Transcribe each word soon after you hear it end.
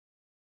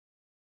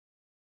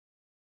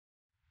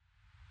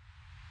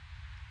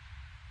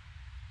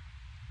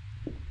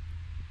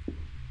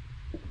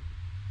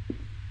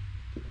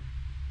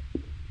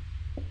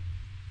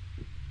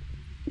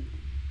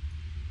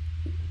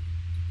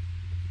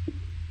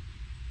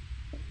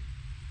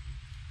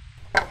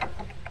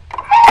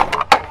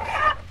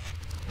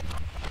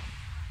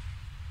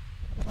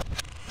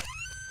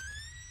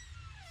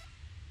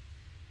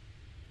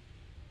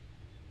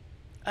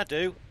I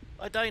do.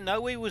 I don't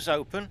know we was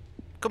open.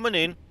 Coming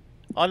in.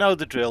 I know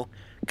the drill.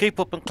 Keep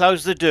up and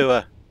close the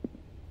door.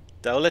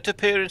 Don't let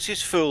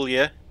appearances fool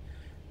you.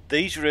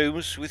 These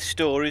rooms with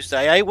stories,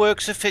 they ain't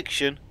works of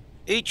fiction.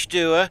 Each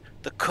doer,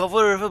 the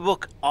cover of a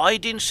book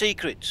hiding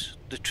secrets.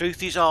 The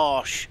truth is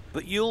harsh,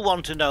 but you'll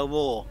want to know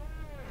more.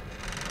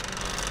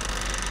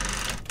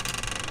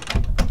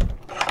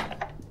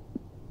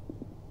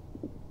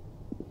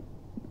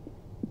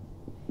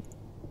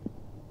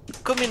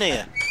 Come in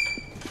here.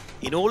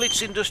 In all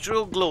its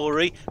industrial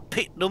glory,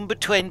 pit number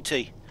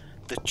 20.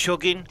 The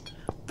chugging,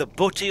 the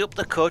butty up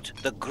the cut,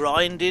 the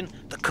grinding,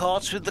 the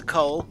carts with the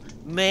coal,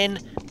 men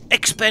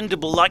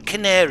expendable like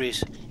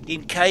canaries,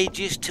 in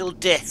cages till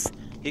death,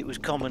 it was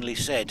commonly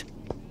said.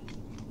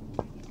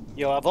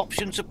 You have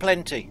options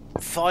aplenty.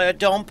 Fire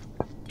dump,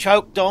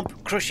 choke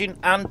dump, crushing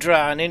and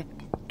drowning.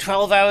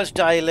 12 hours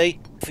daily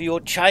for your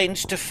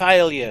chains to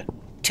failure.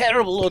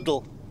 Terrible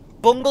huddle.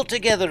 Bungled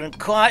together and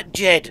quite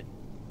jed.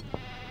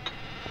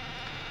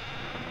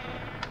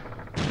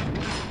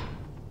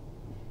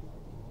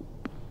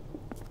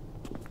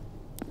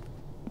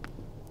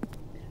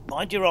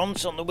 Mind your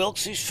ons on the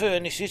Wilkes'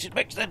 furnaces, it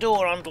makes the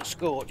door handle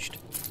scorched.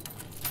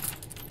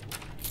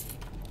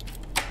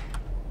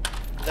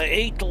 The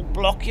heat'll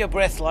block your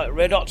breath like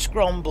red hot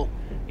scrumble.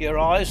 Your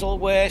eyes'll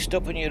waste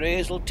up and your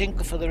ears'll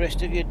tinkle for the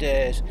rest of your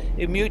days.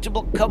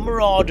 Immutable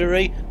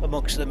camaraderie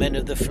amongst the men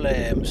of the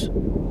flames.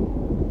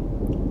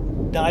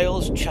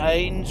 Nails,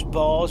 chains,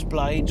 bars,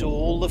 blades,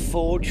 all the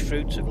forged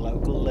fruits of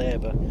local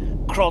labour.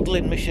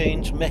 Crodling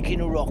machines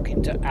making rock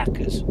into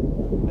acres.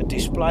 A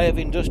display of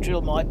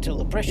industrial might till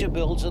the pressure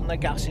builds and the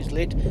gas is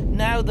lit.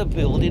 Now the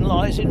building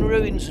lies in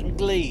ruins and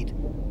gleed.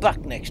 Back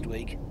next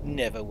week,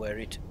 never wear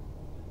it.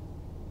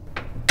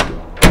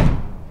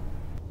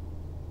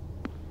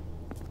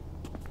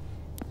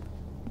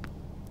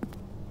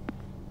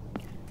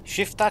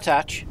 Shift that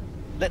hatch,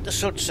 let the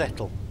soot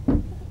settle.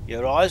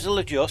 Your eyes will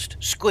adjust,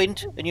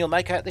 squint and you'll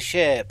make out the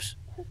shapes.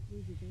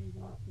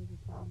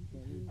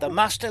 The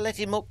master let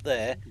him up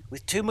there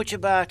with too much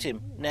about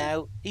him.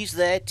 Now he's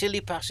there till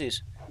he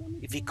passes,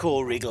 if he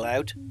call wriggle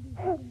out.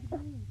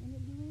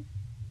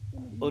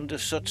 Under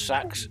soot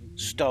sacks,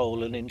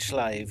 stolen,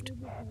 enslaved.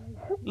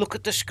 Look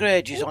at the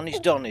scrages on his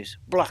donnies,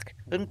 black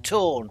and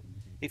torn.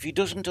 If he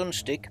doesn't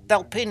unstick,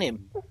 they'll pin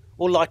him,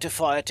 or light a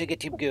fire to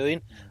get him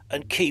going,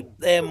 and keep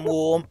them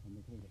warm.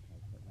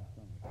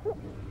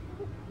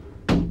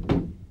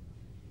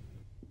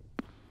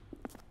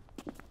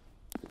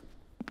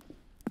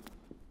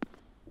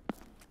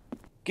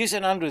 Gives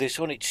an hand with this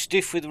one, it's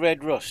stiff with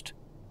red rust.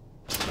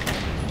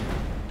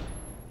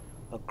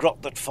 A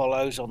grot that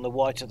follows on the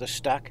white of the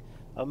stack,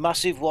 a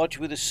massive watch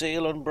with a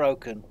seal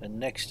unbroken, and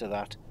next to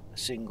that, a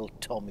single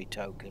Tommy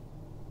token.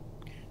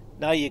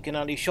 Now you can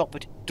only shop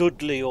at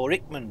Dudley or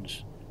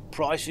Hickman's.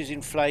 Prices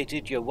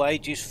inflated, your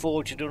wages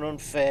forged and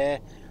unfair.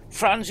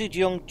 Franzed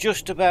young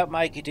just about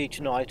make it each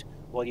night,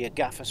 while your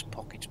gaffer's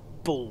pockets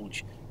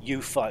bulge.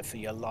 You fight for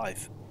your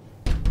life.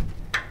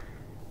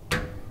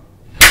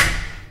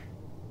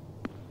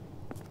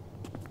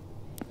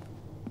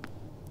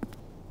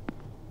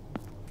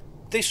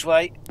 This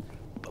way,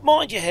 but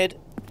mind your head,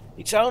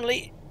 it's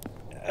only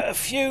a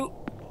few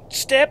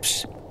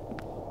steps.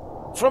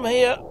 From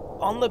here,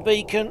 on the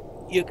beacon,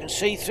 you can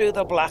see through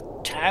the black,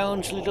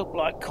 towns lit up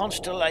like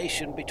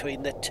constellation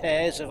between the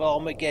tears of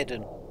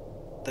Armageddon.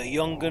 The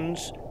young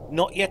uns,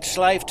 not yet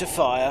slave to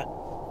fire,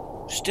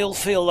 still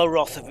feel the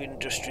wrath of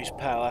industry's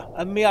power,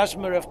 a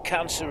miasma of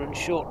cancer and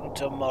shortened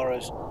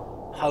tomorrows.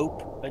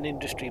 Hope and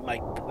industry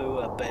make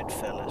poor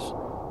bedfellows.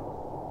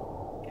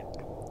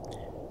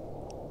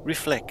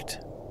 Reflect,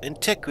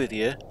 and take with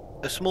you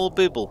a small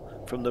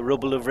bibble from the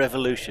rubble of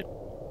revolution.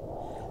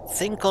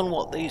 Think on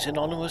what these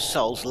anonymous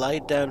souls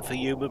laid down for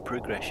human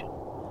progression.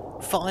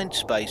 Find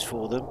space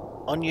for them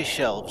on your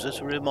shelves as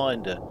a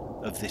reminder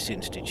of this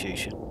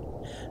institution.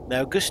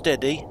 Now go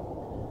steady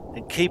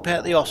and keep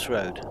out the Oss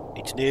Road.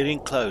 It's nearing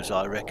close,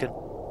 I reckon.